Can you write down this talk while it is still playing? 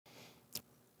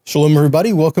Shalom,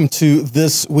 everybody. Welcome to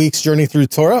this week's Journey Through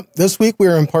Torah. This week we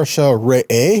are in Parsha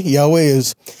Reeh. Yahweh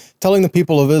is telling the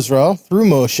people of Israel through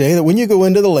Moshe that when you go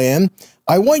into the land,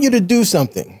 I want you to do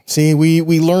something. See, we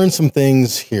learned some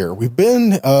things here. We've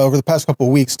been, over the past couple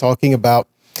of weeks, talking about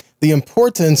the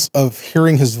importance of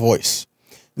hearing his voice,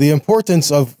 the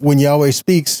importance of when Yahweh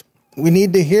speaks, we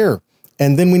need to hear,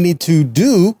 and then we need to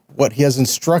do what he has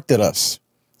instructed us.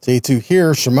 See, to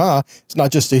hear Shema, it's not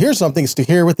just to hear something, it's to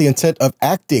hear with the intent of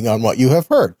acting on what you have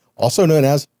heard, also known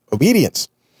as obedience.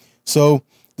 So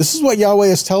this is what Yahweh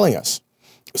is telling us.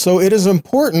 So it is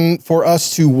important for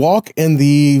us to walk in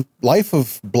the life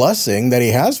of blessing that he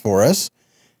has for us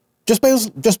just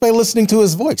by listening to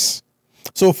his voice.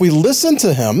 So if we listen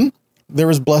to him,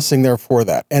 there is blessing there for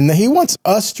that. And he wants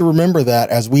us to remember that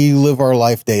as we live our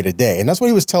life day to day. And that's what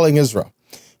he was telling Israel.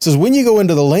 He says, when you go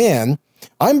into the land,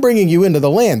 I'm bringing you into the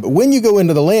land, but when you go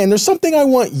into the land, there's something I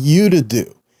want you to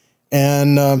do.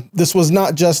 And this was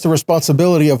not just the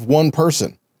responsibility of one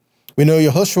person. We know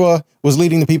Yeshua was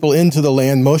leading the people into the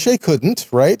land. Moshe couldn't,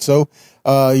 right? So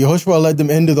Yeshua led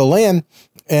them into the land,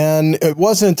 and it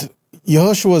wasn't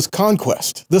Yeshua's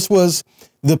conquest. This was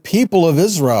the people of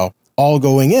Israel all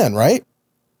going in, right?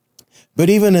 But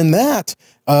even in that,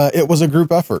 it was a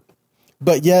group effort.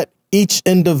 But yet, each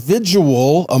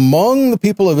individual among the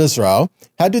people of Israel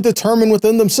had to determine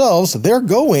within themselves they're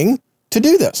going to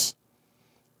do this.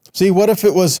 See, what if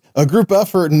it was a group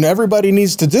effort and everybody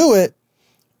needs to do it,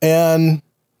 and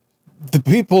the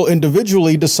people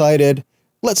individually decided,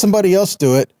 let somebody else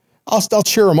do it, I'll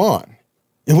cheer them on.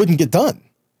 It wouldn't get done.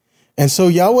 And so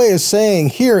Yahweh is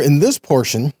saying here in this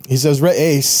portion, he says,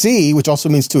 Reeh See, which also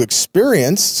means to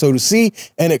experience. So to see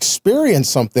and experience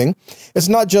something, it's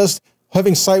not just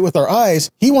having sight with our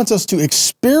eyes. He wants us to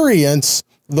experience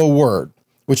the word,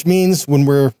 which means when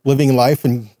we're living life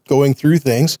and going through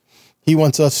things, he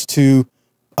wants us to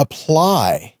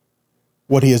apply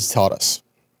what he has taught us.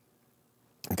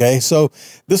 Okay, so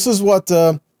this is what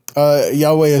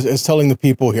Yahweh is telling the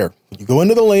people here. You go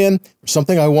into the land, there's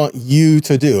something I want you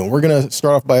to do. And we're going to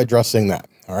start off by addressing that.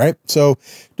 All right, so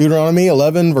Deuteronomy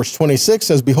 11, verse 26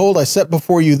 says, behold, I set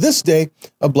before you this day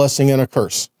a blessing and a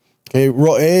curse. Okay,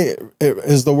 Reeh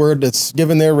is the word that's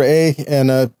given there, Reeh, and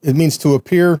it means to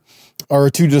appear or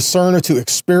to discern or to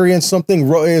experience something.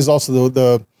 Reeh is also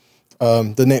the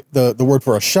word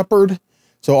for a shepherd.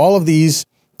 So all of these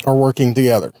are working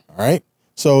together, all right?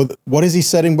 So what is he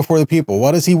setting before the people?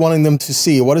 What is he wanting them to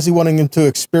see? What is he wanting them to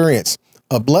experience?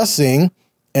 A blessing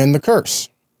and the curse.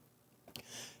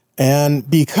 And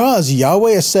because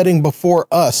Yahweh is setting before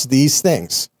us these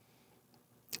things,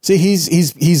 see,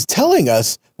 he's telling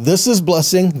us this is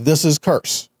blessing, this is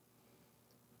curse.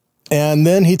 And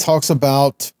then he talks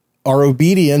about our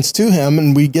obedience to him,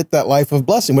 and we get that life of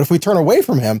blessing. But if we turn away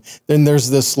from him, then there's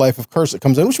this life of curse that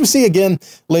comes in, which we see again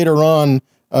later on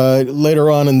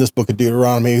in this book of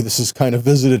Deuteronomy. This is kind of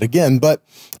visited again. But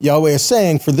Yahweh is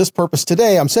saying, for this purpose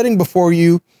today, I'm setting before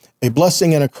you a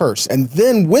blessing and a curse. And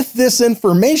then with this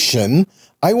information,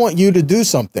 I want you to do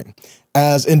something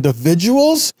as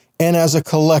individuals and as a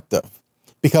collective.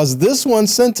 Because this one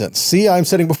sentence, see, I'm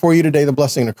setting before you today the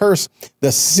blessing and a curse,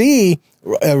 the see,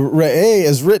 Reeh,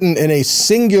 is written in a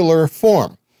singular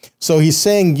form. So he's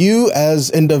saying you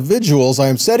as individuals, I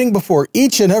am setting before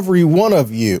each and every one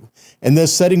of you. And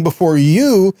this setting before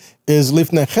you is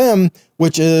lifnechem,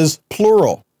 which is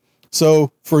plural.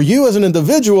 So for you as an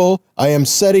individual, I am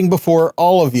setting before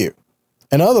all of you.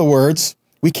 In other words,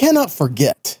 we cannot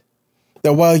forget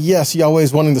that while, yes, Yahweh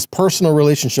is wanting this personal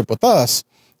relationship with us,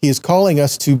 he is calling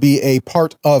us to be a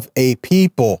part of a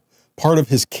people, part of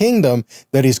his kingdom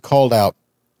that he's called out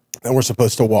that we're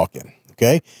supposed to walk in,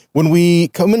 okay? When we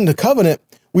come into covenant,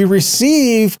 we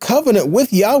receive covenant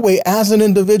with Yahweh as an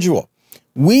individual.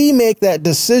 We make that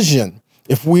decision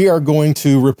if we are going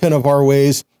to repent of our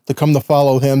ways, to come to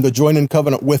follow him, to join in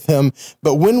covenant with him.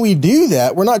 But when we do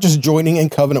that, we're not just joining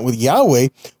in covenant with Yahweh,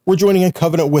 we're joining in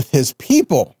covenant with his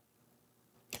people.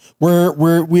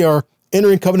 We are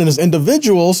entering covenant as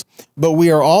individuals, but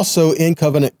we are also in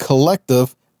covenant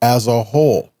collective as a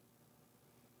whole.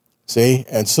 See,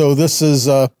 and so this is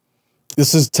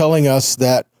telling us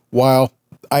that while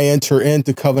I enter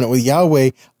into covenant with Yahweh,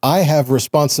 I have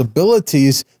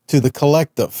responsibilities to the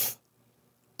collective,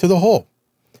 to the whole,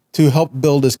 to help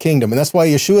build his kingdom. And that's why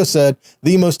Yeshua said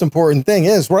the most important thing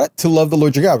is what? To love the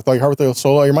Lord your God with all your heart, with all your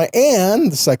soul, all your mind.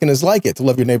 And the second is like it, to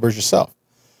love your neighbor as yourself.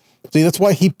 See, that's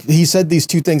why he said these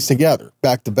two things together,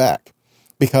 back to back,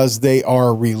 because they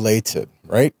are related,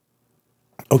 right?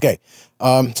 Okay,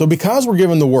 so because we're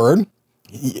given the word,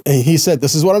 he said,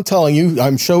 this is what I'm telling you.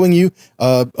 I'm showing you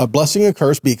a blessing and a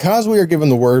curse because we are given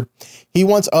the word. He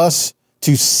wants us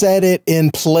to set it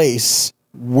in place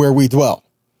where we dwell.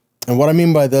 And what I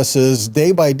mean by this is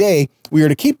day by day, we are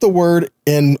to keep the word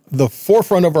in the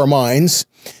forefront of our minds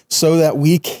so that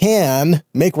we can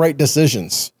make right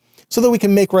decisions, so that we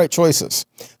can make right choices,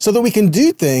 so that we can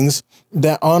do things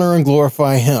that honor and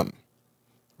glorify him,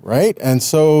 right? And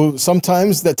so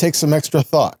sometimes that takes some extra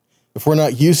thought. If we're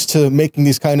not used to making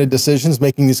these kind of decisions,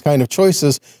 making these kind of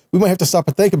choices, we might have to stop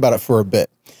and think about it for a bit.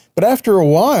 But after a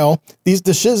while, these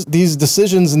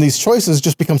decisions and these choices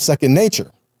just become second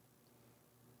nature.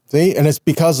 See? And it's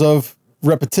because of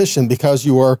repetition, because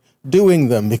you are doing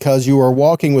them, because you are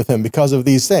walking with him, because of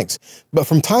these things. But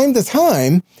from time to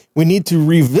time, we need to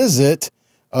revisit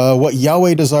what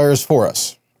Yahweh desires for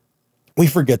us. We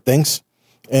forget things.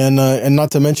 And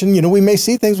not to mention, you know, we may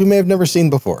see things we may have never seen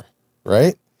before,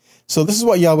 right? So this is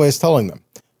what Yahweh is telling them.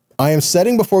 I am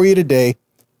setting before you today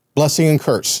blessing and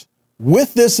curse.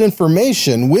 With this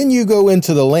information, when you go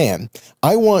into the land,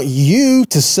 I want you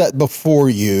to set before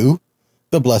you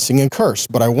the blessing and curse.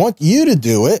 But I want you to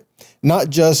do it, not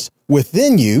just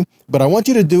within you, but I want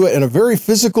you to do it in a very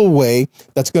physical way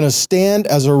that's going to stand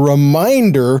as a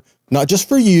reminder, not just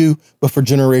for you, but for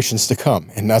generations to come.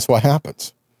 And that's what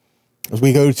happens. As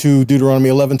we go to Deuteronomy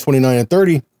 11, 29 and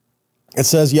 30, it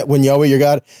says, yet when Yahweh your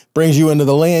God brings you into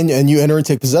the land and you enter and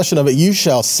take possession of it, you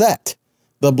shall set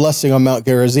the blessing on Mount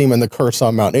Gerizim and the curse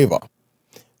on Mount Eival.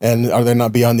 And are they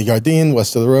not beyond the Yarden,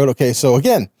 west of the road? Okay, so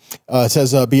again, it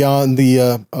says beyond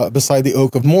the, beside the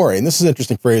oak of Moreh. And this is an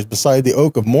interesting phrase, beside the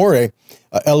oak of Moreh,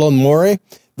 Elon Moreh.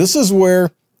 This is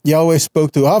where Yahweh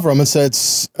spoke to Avram and said,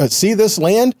 see this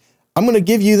land? I'm going to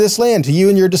give you this land to you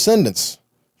and your descendants,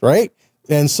 right?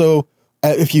 And so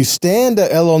if you stand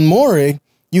at Elon Moreh,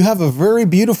 you have a very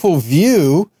beautiful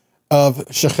view of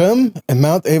Shechem and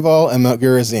Mount Eival and Mount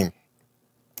Gerizim.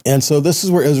 And so this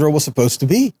is where Israel was supposed to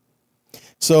be.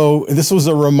 So this was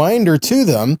a reminder to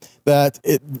them that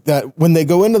that when they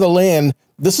go into the land,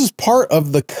 this is part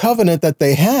of the covenant that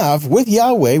they have with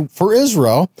Yahweh for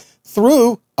Israel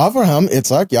through Abraham,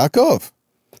 Isaac, Yaakov.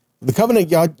 The covenant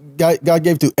God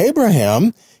gave to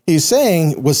Abraham, he's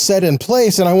saying, was set in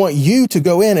place, and I want you to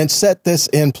go in and set this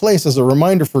in place as a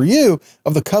reminder for you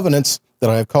of the covenants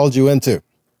that I have called you into.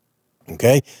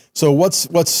 Okay, so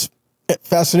what's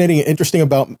fascinating and interesting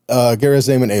about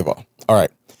Gerizim and Eival? All right,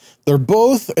 they're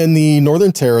both in the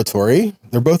northern territory.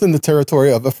 They're both in the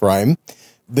territory of Ephraim.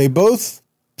 They both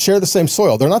share the same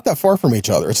soil. They're not that far from each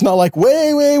other. It's not like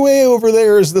way, way, way over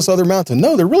there is this other mountain.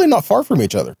 No, they're really not far from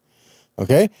each other.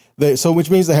 Okay, so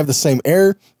which means they have the same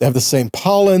air, they have the same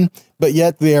pollen, but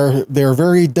yet they are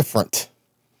very different.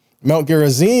 Mount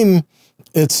Gerizim,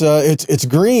 it's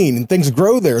green and things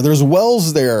grow there. There's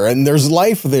wells there, and there's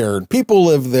life there, and people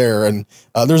live there, and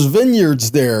there's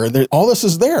vineyards there. All this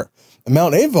is there. And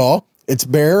Mount Eival, it's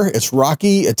bare, it's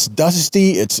rocky, it's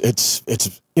dusty, it's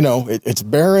you know, it's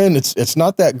barren. It's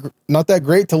not that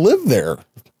great to live there.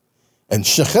 And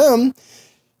Shechem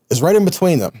is right in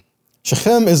between them.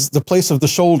 Shechem is the place of the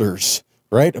shoulders,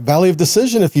 right? A valley of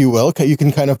decision, if you will. You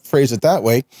can kind of phrase it that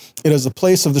way. It is a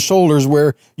place of the shoulders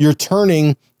where you're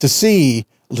turning to see,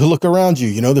 to look around you,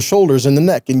 you know, the shoulders and the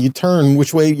neck, and you turn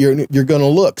which way you're going to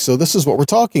look. So this is what we're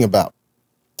talking about.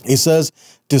 He says,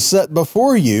 to set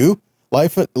before you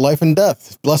life and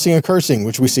death, blessing and cursing,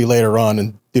 which we see later on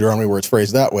in Deuteronomy where it's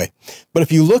phrased that way. But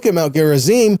if you look at Mount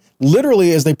Gerizim,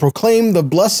 literally as they proclaim the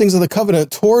blessings of the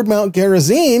covenant toward Mount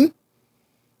Gerizim,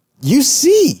 you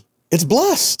see it's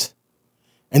blessed.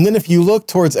 And then if you look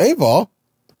towards Eival,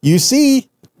 you see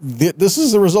this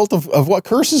is the result of what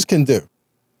curses can do.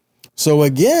 So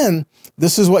again,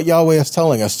 this is what Yahweh is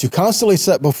telling us, to constantly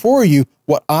set before you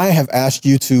what I have asked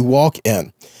you to walk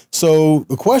in. So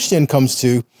the question comes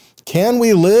to, can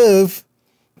we live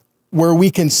where we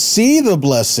can see the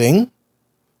blessing,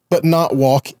 but not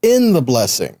walk in the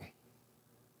blessing?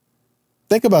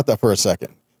 Think about that for a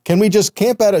second. Can we just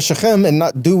camp out at Shechem and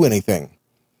not do anything?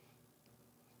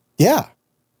 Yeah.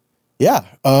 Yeah.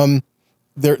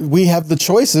 We have the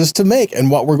choices to make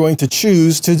and what we're going to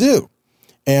choose to do.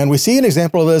 And we see an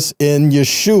example of this in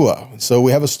Yeshua. So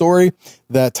we have a story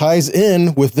that ties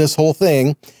in with this whole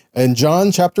thing in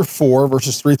John chapter 4,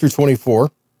 verses 3 through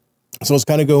 24. So let's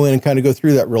kind of go in and kind of go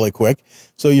through that really quick.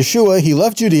 So Yeshua, he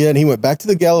left Judea and he went back to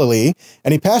the Galilee,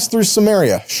 and he passed through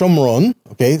Samaria, Shomron,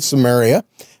 okay, Samaria.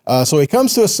 So he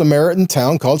comes to a Samaritan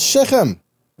town called Shechem.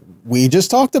 We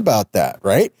just talked about that,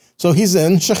 right? So he's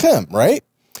in Shechem, right?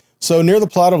 So near the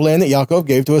plot of land that Yaakov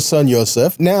gave to his son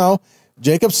Yosef. Now,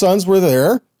 Jacob's sons were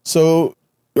there,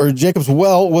 or Jacob's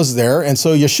well was there, and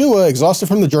so Yeshua, exhausted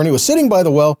from the journey, was sitting by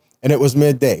the well, and it was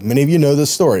midday. Many of you know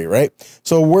this story, right?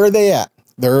 So where are they at?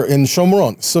 They're in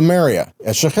Shomron, Samaria,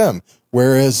 at Shechem.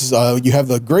 Whereas you have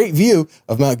the great view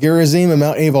of Mount Gerizim and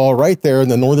Mount Eival right there in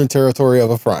the northern territory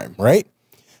of Ephraim, right?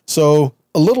 So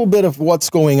a little bit of what's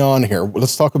going on here.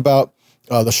 Let's talk about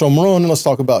the Shomron, and let's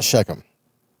talk about Shechem.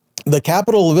 The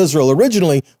capital of Israel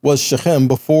originally was Shechem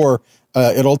before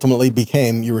it ultimately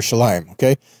became Jerusalem,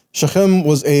 okay? Shechem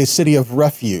was a city of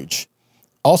refuge.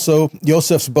 Also,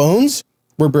 Joseph's bones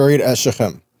were buried at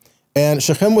Shechem. And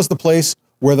Shechem was the place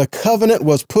where the covenant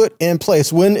was put in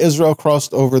place when Israel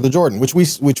crossed over the Jordan, which we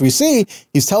see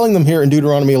he's telling them here in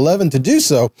Deuteronomy 11 to do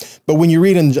so. But when you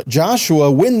read in Joshua,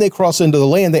 when they cross into the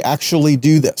land, they actually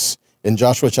do this. In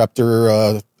Joshua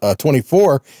chapter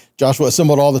 24, Joshua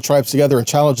assembled all the tribes together and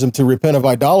challenged them to repent of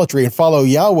idolatry and follow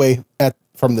Yahweh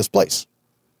from this place.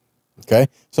 Okay,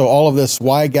 so all of this,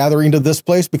 why gathering to this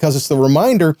place? Because it's the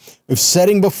reminder of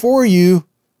setting before you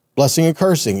blessing and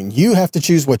cursing, and you have to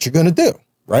choose what you're going to do,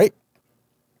 right?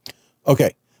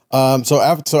 Okay, so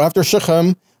after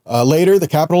Shechem, later the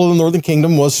capital of the northern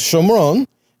kingdom was Shomron,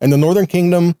 and the northern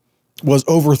kingdom was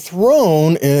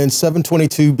overthrown in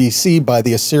 722 BC by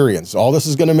the Assyrians. All this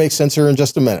is going to make sense here in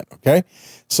just a minute, okay?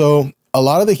 So a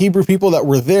lot of the Hebrew people that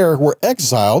were there were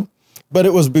exiled, but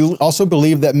it was also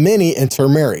believed that many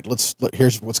intermarried.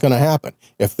 Here's what's going to happen.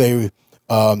 If they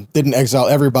didn't exile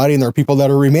everybody and there are people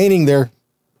that are remaining there,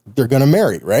 they're going to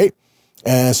marry, right?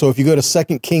 And so if you go to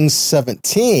 2 Kings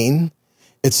 17,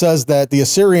 it says that the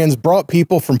Assyrians brought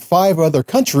people from 5 other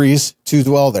countries to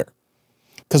dwell there.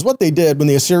 Because what they did when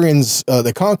the Assyrians,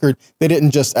 they conquered, they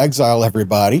didn't just exile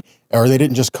everybody, or they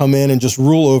didn't just come in and just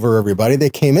rule over everybody. They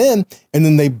came in, and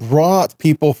then they brought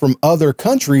people from other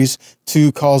countries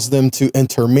to cause them to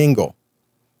intermingle.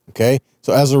 Okay?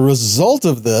 So as a result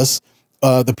of this,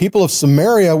 the people of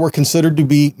Samaria were considered to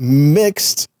be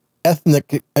mixed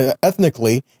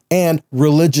ethnically and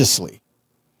religiously.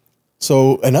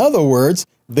 So, in other words,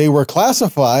 they were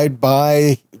classified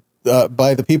by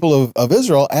the people of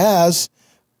Israel as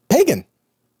pagan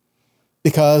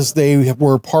because they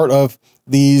were part of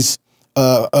these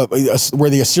where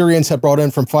the Assyrians had brought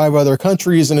in from 5 other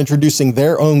countries and introducing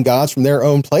their own gods from their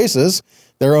own places,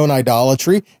 their own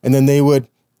idolatry, and then they would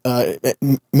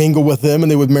mingle with them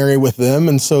and they would marry with them,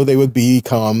 and so they would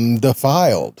become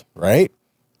defiled, right?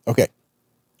 Okay,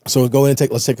 so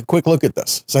let's take a quick look at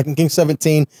this. 2 Kings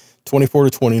 17, 24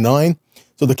 to 29.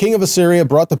 So the king of Assyria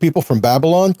brought the people from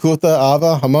Babylon, Kutha,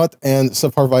 Ava, Hamath, and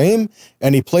Sepharvaim,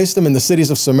 and he placed them in the cities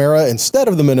of Samaria instead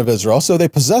of the men of Israel. So they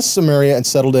possessed Samaria and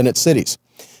settled in its cities.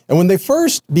 And when they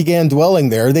first began dwelling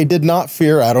there, they did not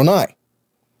fear Adonai.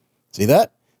 See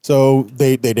that? So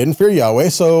they didn't fear Yahweh.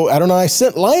 So Adonai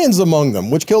sent lions among them,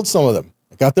 which killed some of them.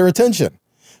 It got their attention.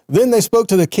 Then they spoke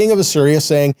to the king of Assyria,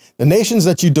 saying, "The nations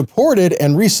that you deported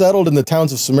and resettled in the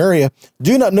towns of Samaria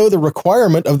do not know the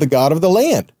requirement of the God of the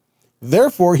land.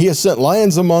 Therefore, he has sent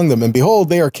lions among them, and behold,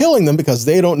 they are killing them because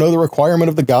they don't know the requirement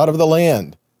of the God of the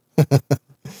land."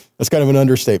 That's kind of an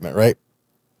understatement, right?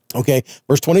 Okay,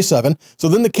 verse 27. So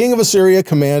then the king of Assyria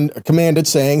commanded,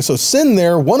 saying, "So send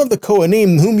there one of the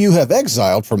Kohanim whom you have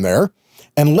exiled from there,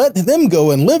 and let them go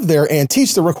and live there and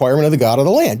teach the requirement of the God of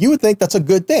the land." You would think that's a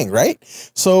good thing, right?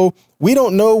 So we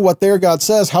don't know what their God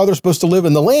says, how they're supposed to live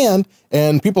in the land,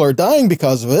 and people are dying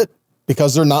because of it,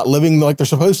 because they're not living like they're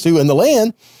supposed to in the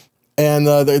land. And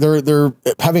they're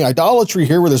having idolatry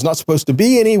here where there's not supposed to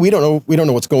be any. We don't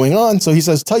know what's going on. So he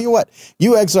says, "Tell you what,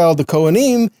 you exiled the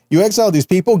Kohanim, you exiled these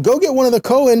people. Go get one of the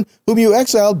Kohen whom you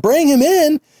exiled, bring him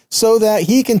in so that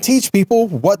he can teach people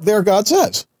what their God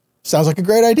says." Sounds like a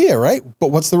great idea, right?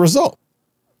 But what's the result?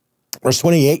 Verse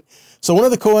 28. So one of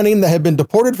the Kohanim that had been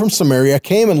deported from Samaria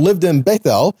came and lived in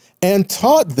Bethel and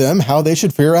taught them how they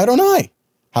should fear Adonai.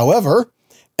 However,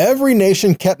 every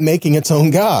nation kept making its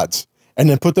own gods, and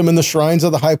then put them in the shrines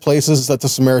of the high places that the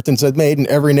Samaritans had made in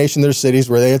every nation, their cities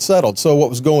where they had settled. So what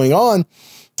was going on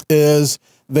is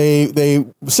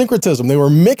syncretism. They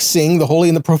were mixing the holy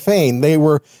and the profane. They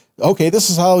were, okay, this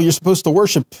is how you're supposed to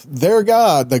worship their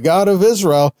God, the God of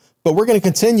Israel, but we're going to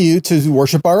continue to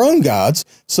worship our own gods.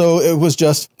 So it was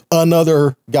just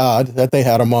another God that they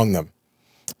had among them.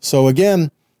 So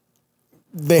again,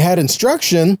 they had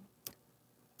instruction,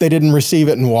 they didn't receive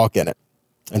it and walk in it.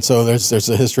 And so there's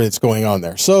a history that's going on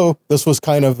there. So this was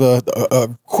kind of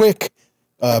a quick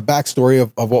backstory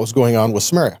of what was going on with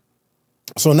Samaria.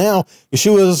 So now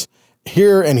Yeshua's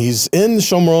here and he's in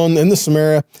Shomron, in the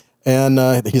Samaria,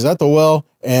 and he's at the well,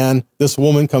 and this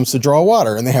woman comes to draw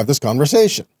water, and they have this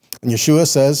conversation. And Yeshua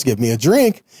says, "Give me a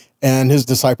drink." And his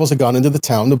disciples had gone into the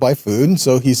town to buy food. And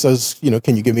so he says,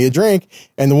 "Can you give me a drink?"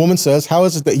 And the woman says, "How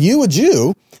is it that you, a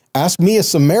Jew, ask me, a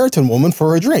Samaritan woman,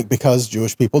 for a drink?" Because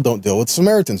Jewish people don't deal with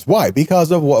Samaritans. Why?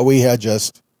 Because of what we had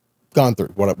just gone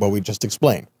through, what we just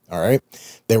explained. All right.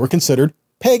 They were considered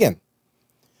pagan.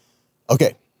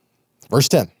 Okay. Verse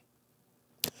 10.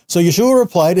 So Yeshua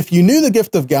replied, if you knew the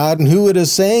gift of God and who it is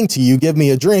saying to you, give me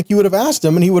a drink, you would have asked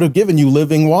him and he would have given you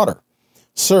living water.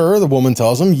 Sir, the woman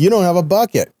tells him, you don't have a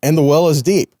bucket and the well is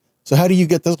deep. So how do you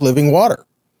get this living water?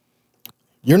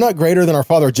 You're not greater than our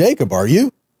father Jacob, are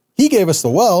you? He gave us the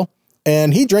well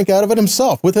and he drank out of it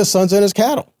himself with his sons and his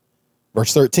cattle.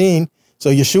 Verse 13. So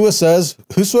Yeshua says,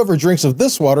 whosoever drinks of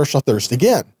this water shall thirst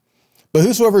again. But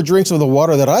whosoever drinks of the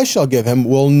water that I shall give him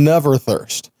will never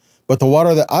thirst. But the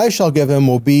water that I shall give him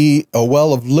will be a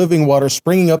well of living water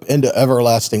springing up into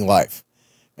everlasting life.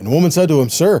 And the woman said to him,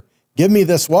 sir, give me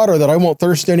this water that I won't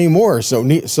thirst anymore. So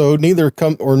neither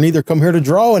come here to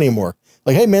draw anymore.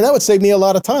 Like, hey man, that would save me a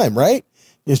lot of time, right?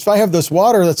 If I have this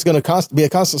water that's going to be a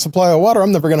constant supply of water,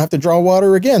 I'm never going to have to draw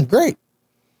water again. Great.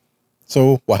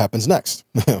 So what happens next?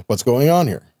 What's going on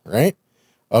here, right?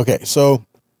 Okay, so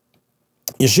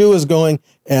Yeshua is going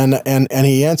and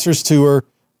he answers to her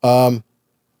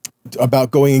about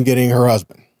going and getting her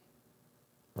husband,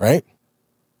 right?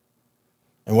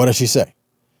 And what does she say?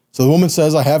 So the woman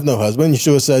says, I have no husband.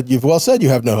 Yeshua said, you've well said you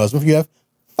have no husband. You have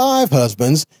 5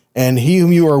 husbands, and he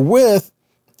whom you are with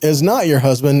is not your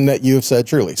husband that you have said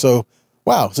truly. So,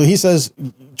 wow. So he says,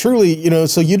 truly,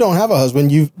 so you don't have a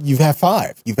husband. You've had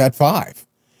 5. You've had 5.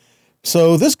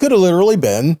 So this could have literally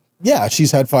been, yeah,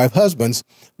 she's had 5 husbands,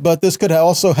 but this could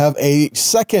also have a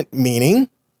second meaning,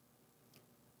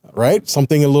 right?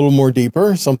 Something a little more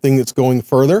deeper, something that's going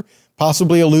further,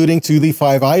 possibly alluding to the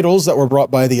 5 idols that were brought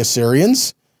by the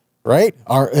Assyrians, right?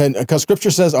 Because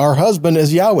scripture says our husband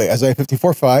is Yahweh. Isaiah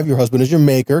 54:5, your husband is your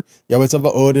maker. Yahweh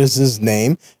Tzavaot is his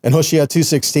name. And Hosea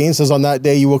 2:16 says, on that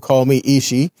day you will call me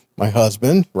Ishi, my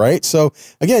husband, right? So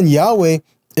again, Yahweh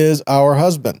is our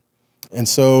husband. And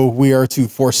so we are to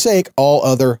forsake all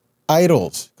other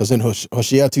idols. Because in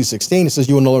Hosea 2:16, it says,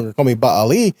 you will no longer call me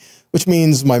Baali, which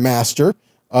means my master.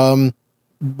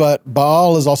 But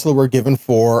Baal is also the word given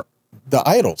for the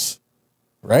idols,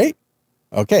 right?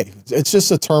 Okay, it's just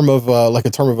a term of like a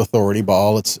term of authority.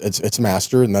 Baal, it's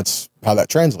master, and that's how that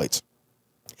translates.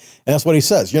 And that's what he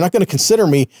says. You're not going to consider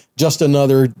me just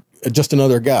another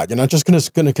god. You're not just going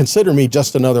to consider me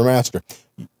just another master.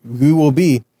 You will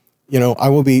be, I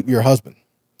will be your husband,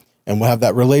 and we'll have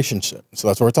that relationship. So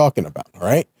that's what we're talking about, all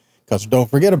right? Because don't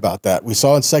forget about that. We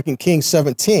saw in 2 Kings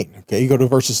 17. Okay, you go to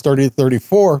verses 30 to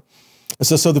 34. It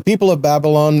says, so the people of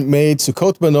Babylon made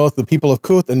Sukkot Benoth, the people of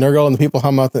Kuth and Nergal, and the people of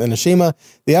Hamath and Neshima,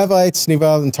 the Avites,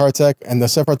 Neval and Tartek, and the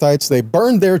Sephartites, they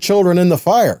burned their children in the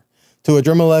fire to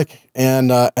Adrimelech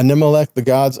and Animelech, the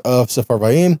gods of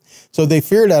Sepharvaim. So they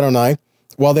feared Adonai,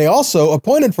 while they also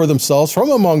appointed for themselves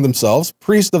from among themselves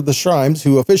priests of the shrines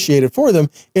who officiated for them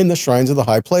in the shrines of the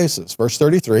high places. Verse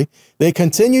 33, they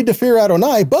continued to fear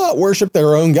Adonai, but worshiped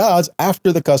their own gods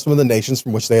after the custom of the nations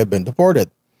from which they had been deported.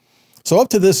 So up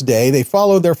to this day, they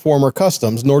follow their former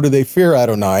customs, nor do they fear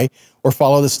Adonai or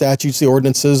follow the statutes, the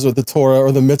ordinances, or the Torah,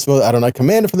 or the mitzvah Adonai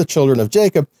commanded for the children of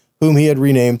Jacob, whom he had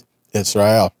renamed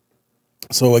Israel.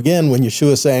 So again, when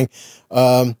Yeshua is saying,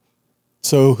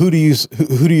 so who do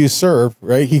you serve,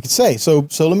 right? He could say, so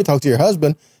let me talk to your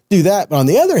husband, do that. But on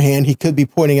the other hand, he could be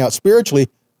pointing out spiritually,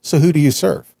 so who do you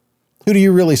serve? Who do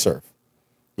you really serve?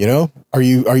 Are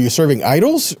you serving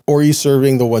idols, or are you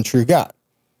serving the one true God,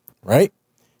 right?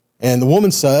 And the woman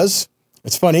says,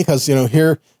 it's funny because,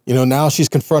 here, now she's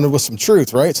confronted with some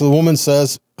truth, right? So the woman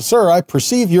says, sir, I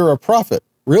perceive you're a prophet.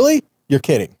 Really? You're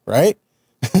kidding, right?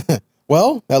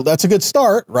 Well, that's a good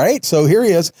start, right? So here he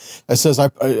is.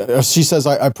 She says,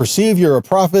 I perceive you're a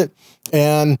prophet.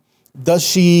 And does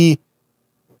she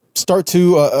start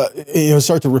to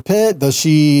repent? Does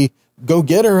she go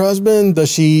get her husband?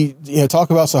 Does she, talk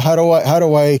about, so how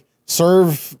do I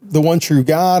serve the one true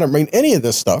God? I mean, any of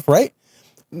this stuff, right?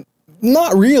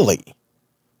 Not really.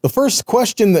 The first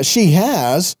question that she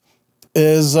has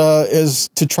is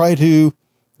to try to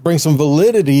bring some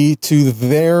validity to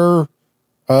their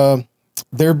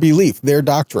belief, their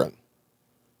doctrine.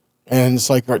 And it's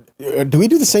like, do we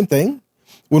do the same thing?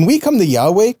 When we come to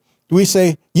Yahweh, do we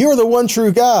say, you're the one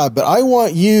true God, but I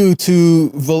want you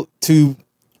to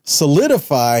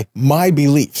solidify my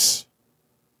beliefs,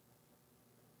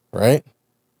 right?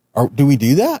 Or do we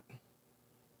do that?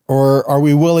 Or are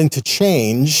we willing to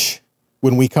change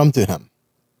when we come to him?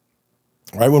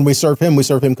 Right? When we serve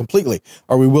him completely.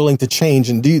 Are we willing to change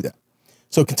and do that?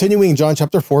 So continuing in John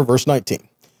chapter 4, verse 19.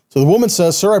 So the woman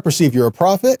says, sir, I perceive you're a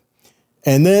prophet.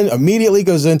 And then immediately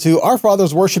goes into, our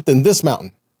fathers worshipped in this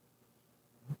mountain.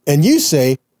 And you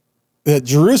say that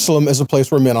Jerusalem is a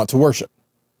place where men ought to worship.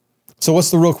 So what's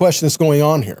the real question that's going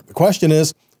on here? The question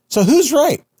is, so who's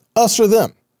right? Us or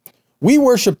them? We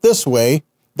worship this way,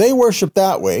 They worship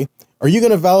that way. Are you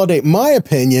going to validate my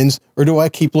opinions, or do I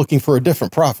keep looking for a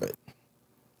different prophet?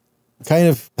 It kind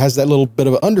of has that little bit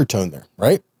of an undertone there,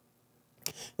 right?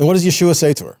 And what does Yeshua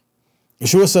say to her?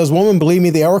 Yeshua says, "Woman, believe me,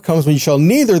 the hour comes when you shall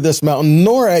neither this mountain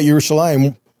nor at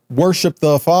Jerusalem worship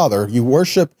the Father. You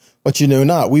worship what you know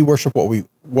not. We worship what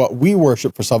we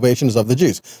worship, for salvation is of the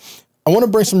Jews." I want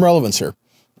to bring some relevance here.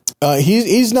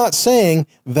 He's not saying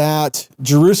that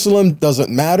Jerusalem doesn't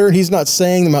matter. He's not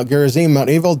saying that Mount Gerizim, Mount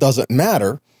Eival doesn't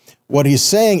matter. What he's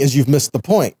saying is you've missed the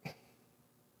point.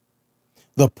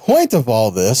 The point of all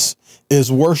this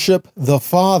is worship the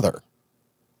Father,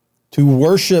 to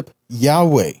worship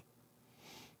Yahweh.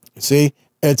 See,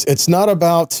 it's not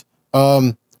about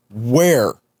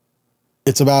where,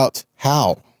 it's about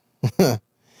how.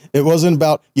 It wasn't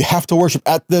about you have to worship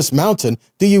at this mountain.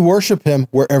 Do you worship him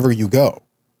wherever you go?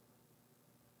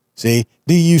 See,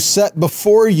 do you set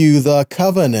before you the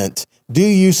covenant? Do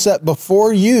you set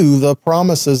before you the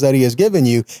promises that he has given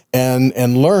you and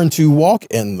learn to walk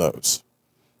in those?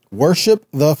 Worship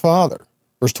the Father.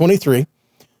 Verse 23.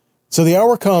 So the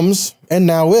hour comes, and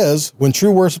now is, when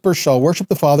true worshipers shall worship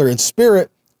the Father in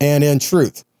spirit and in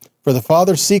truth. For the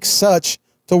Father seeks such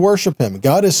to worship him.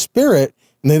 God is spirit,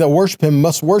 and they that worship him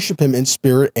must worship him in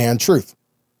spirit and truth.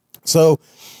 So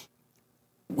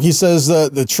he says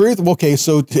the truth. Okay,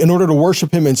 so in order to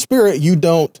worship him in spirit, you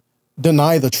don't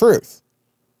deny the truth.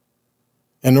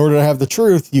 In order to have the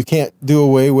truth, you can't do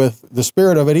away with the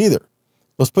spirit of it either.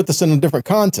 Let's put this in a different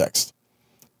context.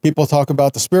 People talk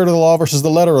about the spirit of the law versus the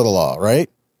letter of the law, right?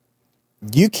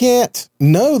 You can't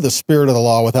know the spirit of the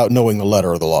law without knowing the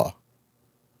letter of the law,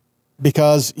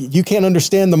 because you can't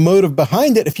understand the motive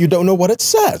behind it if you don't know what it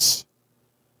says.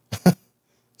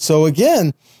 So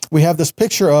again, we have this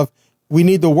picture of we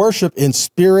need to worship in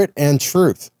spirit and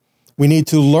truth. We need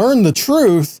to learn the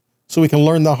truth so we can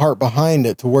learn the heart behind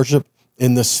it, to worship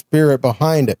in the spirit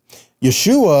behind it.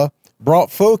 Yeshua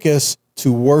brought focus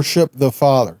to worship the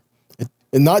Father.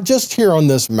 And not just here on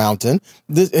this mountain.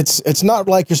 It's not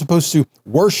like you're supposed to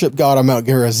worship God on Mount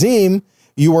Gerizim.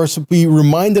 You are to be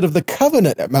reminded of the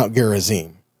covenant at Mount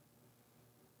Gerizim.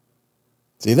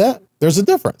 See that? There's a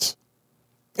difference.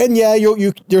 And yeah,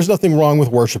 there's nothing wrong with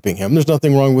worshiping him. There's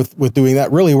nothing wrong with doing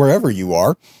that really wherever you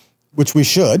are, which we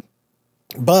should.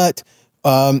 But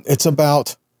it's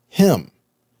about him.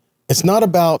 It's not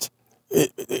about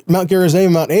Mount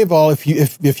Gerizim, Mount Eival,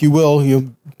 if you will.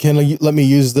 You can let me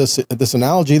use this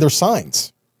analogy. They're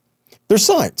signs. They're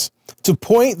signs to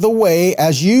point the way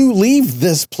as you leave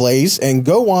this place and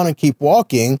go on and keep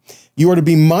walking. You are to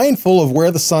be mindful of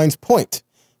where the signs point.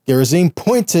 Gerizim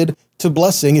pointed to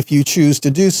blessing if you choose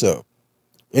to do so.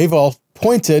 Eival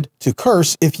pointed to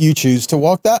curse if you choose to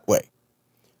walk that way.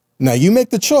 Now you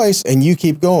make the choice and you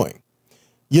keep going.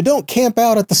 You don't camp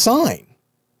out at the sign.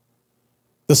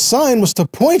 The sign was to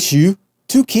point you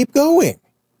to keep going.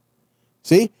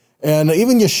 See? And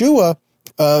even Yeshua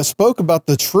spoke about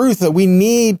the truth that we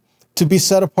need to be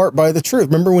set apart by the truth.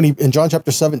 Remember when in John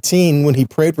chapter 17, when he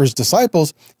prayed for his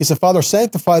disciples, he said, "Father,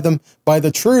 sanctify them by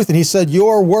the truth." And he said,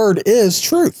 "Your word is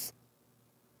truth."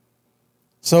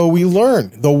 So we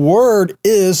learn the word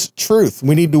is truth.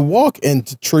 We need to walk in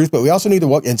truth, but we also need to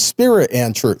walk in spirit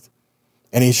and truth.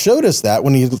 And he showed us that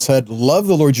when he said, "Love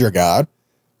the Lord your God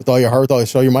with all your heart, with all your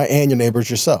soul, your might, and your neighbors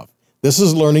yourself." This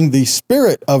is learning the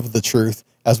spirit of the truth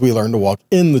as we learn to walk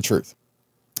in the truth.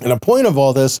 And a point of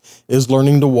all this is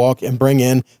learning to walk and bring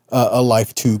in a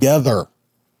life together,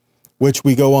 which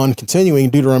we go on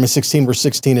continuing. Deuteronomy 16, verse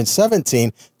 16 and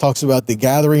 17 talks about the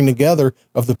gathering together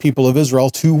of the people of Israel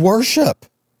to worship.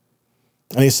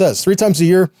 And he says, 3 times a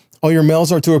year, all your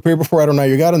males are to appear before Adonai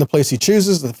your God in the place he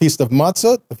chooses, the feast of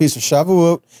Matzot, the feast of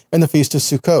Shavuot, and the feast of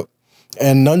Sukkot.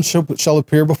 And none shall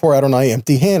appear before Adonai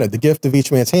empty-handed, the gift of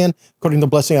each man's hand, according to the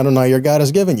blessing Adonai your God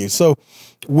has given you. So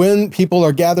when people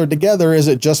are gathered together, is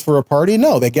it just for a party?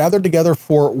 No, they gathered together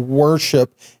for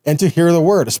worship and to hear the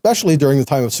word, especially during the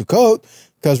time of Sukkot.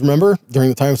 Because remember, during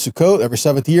the time of Sukkot, every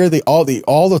 7th year, all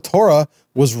the Torah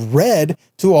was read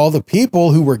to all the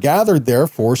people who were gathered there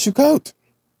for Sukkot.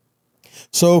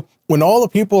 So when all the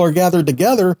people are gathered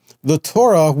together, the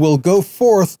Torah will go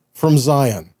forth from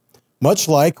Zion. Much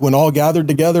like when all gathered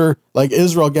together, like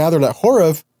Israel gathered at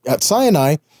Horeb, at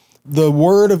Sinai, the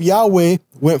word of Yahweh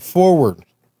went forward.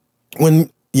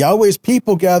 When Yahweh's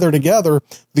people gather together,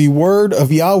 the word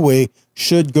of Yahweh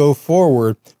should go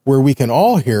forward, where we can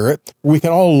all hear it, we can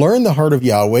all learn the heart of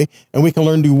Yahweh, and we can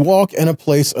learn to walk in a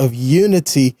place of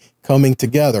unity coming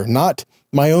together. Not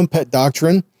my own pet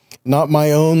doctrine, not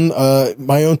my own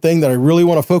thing that I really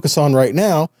want to focus on right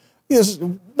now. There's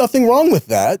nothing wrong with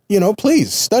that.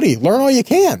 Please study, learn all you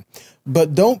can,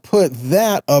 but don't put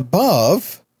that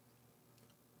above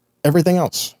everything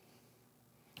else.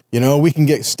 You know, we can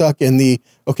get stuck in the,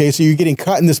 okay, so you're getting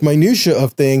caught in this minutia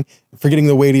of thing, forgetting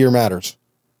the weightier matters,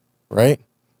 right?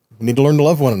 We need to learn to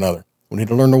love one another. We need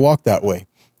to learn to walk that way.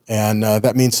 And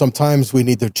that means sometimes we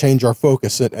need to change our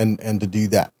focus and to do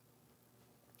that.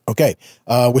 Okay,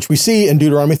 which we see in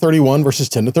Deuteronomy 31, verses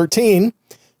 10 to 13.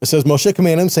 It says, Moshe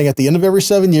commanded him, saying, at the end of every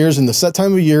 7 years, in the set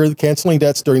time of year, the canceling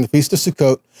debts during the feast of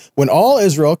Sukkot, when all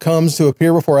Israel comes to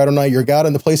appear before Adonai, your God,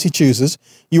 in the place he chooses,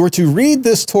 you are to read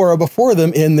this Torah before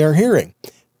them in their hearing.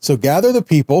 So gather the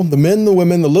people, the men, the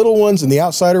women, the little ones, and the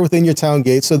outsider within your town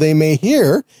gates, so they may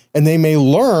hear, and they may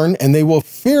learn, and they will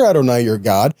fear Adonai your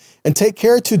God, and take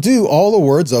care to do all the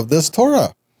words of this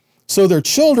Torah. So their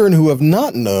children who have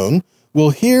not known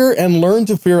will hear and learn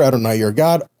to fear Adonai your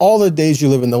God all the days you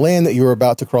live in the land that you are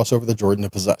about to cross over the Jordan to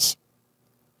possess.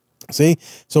 See?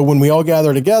 So when we all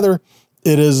gather together,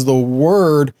 it is the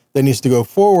word that needs to go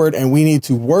forward, and we need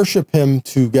to worship him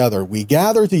together. We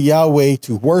gather to Yahweh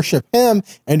to worship him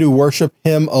and to worship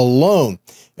him alone.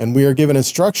 And we are given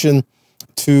instruction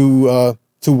to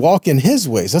walk in his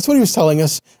ways. That's what he was telling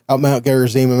us at Mount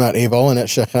Gerizim and Mount Eival and at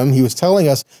Shechem. He was telling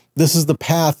us, this is the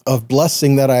path of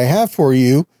blessing that I have for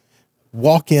you.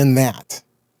 Walk in that.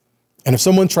 And if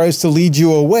someone tries to lead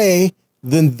you away,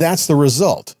 then that's the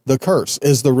result. The curse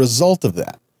is the result of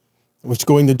that. Which,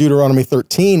 going to Deuteronomy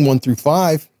 13, 1 through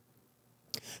 5,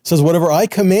 says, whatever I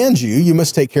command you, you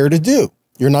must take care to do.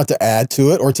 You're not to add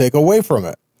to it or take away from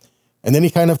it. And then he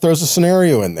kind of throws a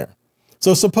scenario in there.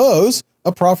 So suppose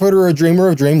a prophet or a dreamer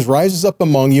of dreams rises up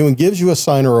among you and gives you a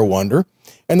sign or a wonder,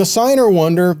 and the sign or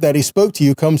wonder that he spoke to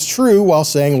you comes true while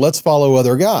saying, let's follow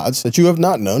other gods that you have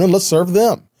not known and let's serve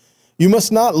them. You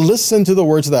must not listen to the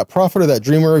words of that prophet or that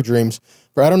dreamer of dreams,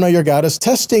 for Adonai your God is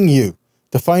testing you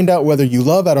to find out whether you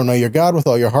love Adonai your God with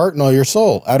all your heart and all your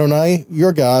soul. Adonai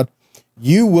your God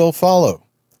you will follow,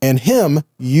 and him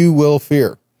you will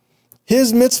fear.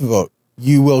 His mitzvot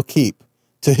you will keep.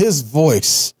 To his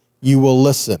voice you will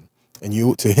listen,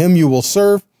 and to him you will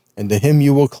serve, and to him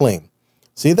you will cling.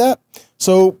 See that?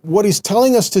 So what he's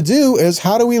telling us to do is,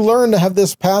 how do we learn to have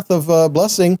this path of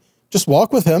blessing? Just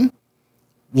walk with him.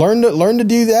 Learn to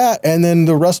do that, and then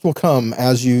the rest will come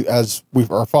as we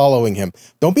are following him.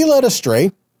 Don't be led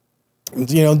astray.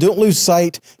 You know, don't lose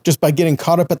sight just by getting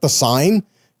caught up at the sign.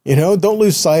 You know, don't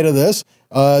lose sight of this.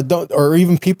 Or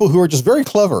even people who are just very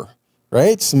clever,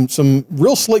 right? Some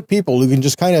real slick people who can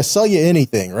just kind of sell you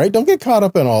anything, right? Don't get caught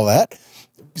up in all that.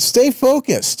 Stay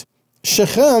focused.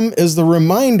 Shechem is the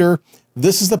reminder,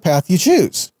 this is the path you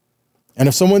choose. And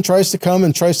if someone tries to come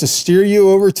and tries to steer you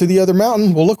over to the other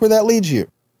mountain, well, look where that leads you,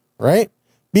 right?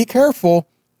 Be careful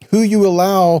who you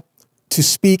allow to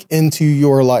speak into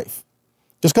your life.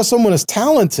 Just because someone is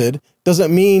talented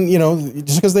doesn't mean, you know,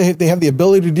 just because they have the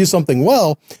ability to do something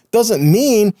well, doesn't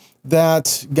mean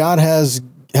that God has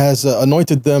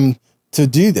anointed them to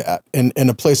do that in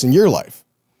a place in your life.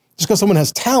 Just because someone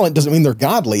has talent doesn't mean they're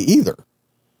godly either.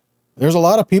 There's a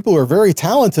lot of people who are very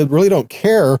talented, really don't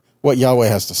care what Yahweh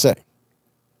has to say.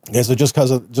 Okay, so just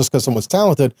because someone's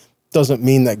talented doesn't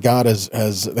mean that God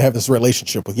they have this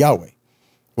relationship with Yahweh.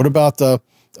 What about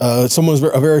someone's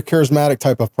a very charismatic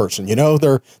type of person? You know,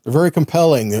 they're very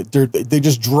compelling. They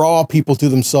just draw people to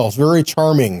themselves. Very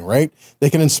charming, right? They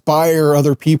can inspire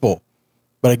other people.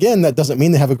 But again, that doesn't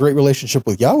mean they have a great relationship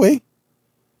with Yahweh.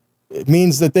 It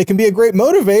means that they can be a great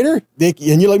motivator.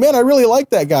 And you're like, man, I really like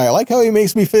that guy. I like how he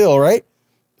makes me feel, right?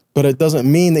 But it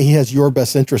doesn't mean that he has your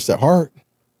best interest at heart.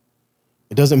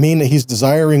 It doesn't mean that he's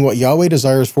desiring what Yahweh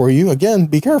desires for you. Again,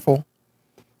 be careful.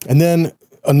 And then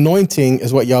anointing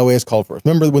is what Yahweh has called for.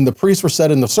 Remember, when the priests were set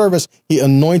in the service, he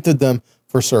anointed them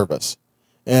for service.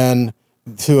 And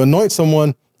to anoint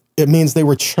someone, it means they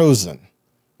were chosen.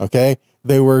 Okay?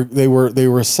 They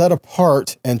were set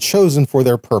apart and chosen for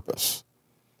their purpose.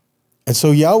 And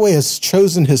so Yahweh has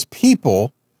chosen his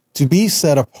people to be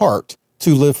set apart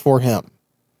to live for him,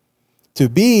 to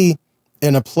be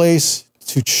in a place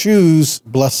to choose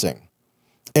blessing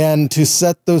and to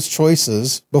set those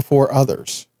choices before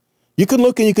others. You can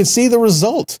look and you can see the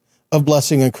result of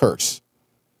blessing and curse.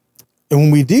 And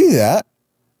when we do that,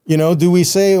 you know, do we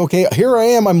say, okay, here I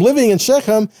am, I'm living in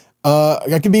Shechem.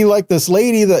 I could be like this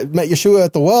lady that met Yeshua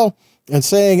at the well and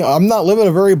saying, I'm not living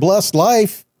a very blessed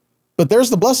life, but there's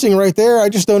the blessing right there. I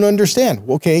just don't understand.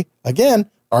 Okay, again,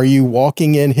 are you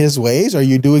walking in his ways? Are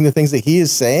you doing the things that he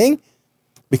is saying?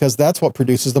 Because that's what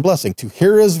produces the blessing. To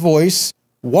hear his voice,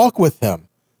 walk with him,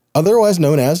 otherwise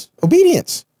known as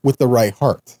obedience, with the right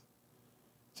heart.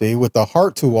 See, with the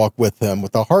heart to walk with him,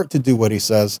 with the heart to do what he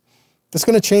says, that's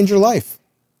going to change your life.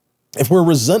 If we're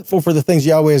resentful for the things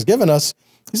Yahweh has given us,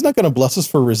 he's not going to bless us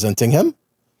for resenting him.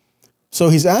 So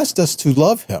he's asked us to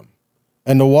love him.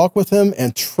 and to walk with him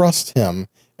and trust him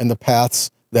in the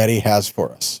paths that he has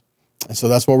for us. And so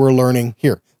that's what we're learning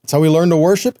here. That's how we learn to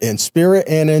worship in spirit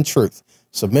and in truth.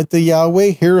 Submit to Yahweh,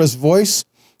 hear his voice,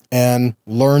 and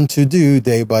learn to do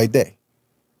day by day.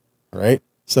 All right?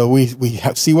 So we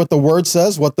see what the word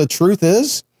says, what the truth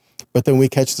is, but then we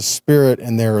catch the spirit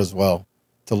in there as well,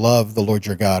 to love the Lord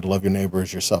your God, love your neighbor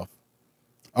as yourself.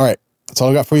 All right, that's all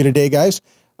I got for you today, guys.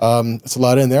 It's a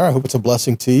lot in there. I hope it's a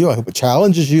blessing to you. I hope it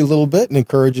challenges you a little bit and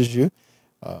encourages you.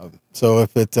 So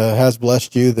if it has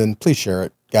blessed you, then please share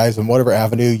it. Guys, in whatever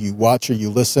avenue you watch or you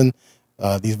listen,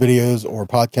 these videos or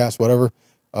podcasts, whatever,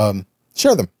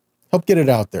 share them. Help get it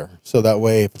out there. So that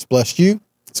way, if it's blessed you,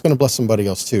 it's going to bless somebody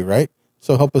else too, right?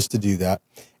 So help us to do that.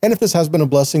 And if this has been a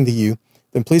blessing to you,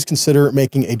 then please consider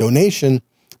making a donation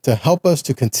to help us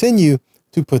to continue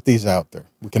to put these out there.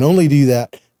 We can only do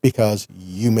that because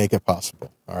you make it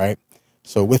possible, all right?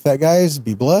 So with that, guys,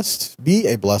 be blessed, be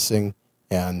a blessing,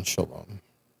 and shalom.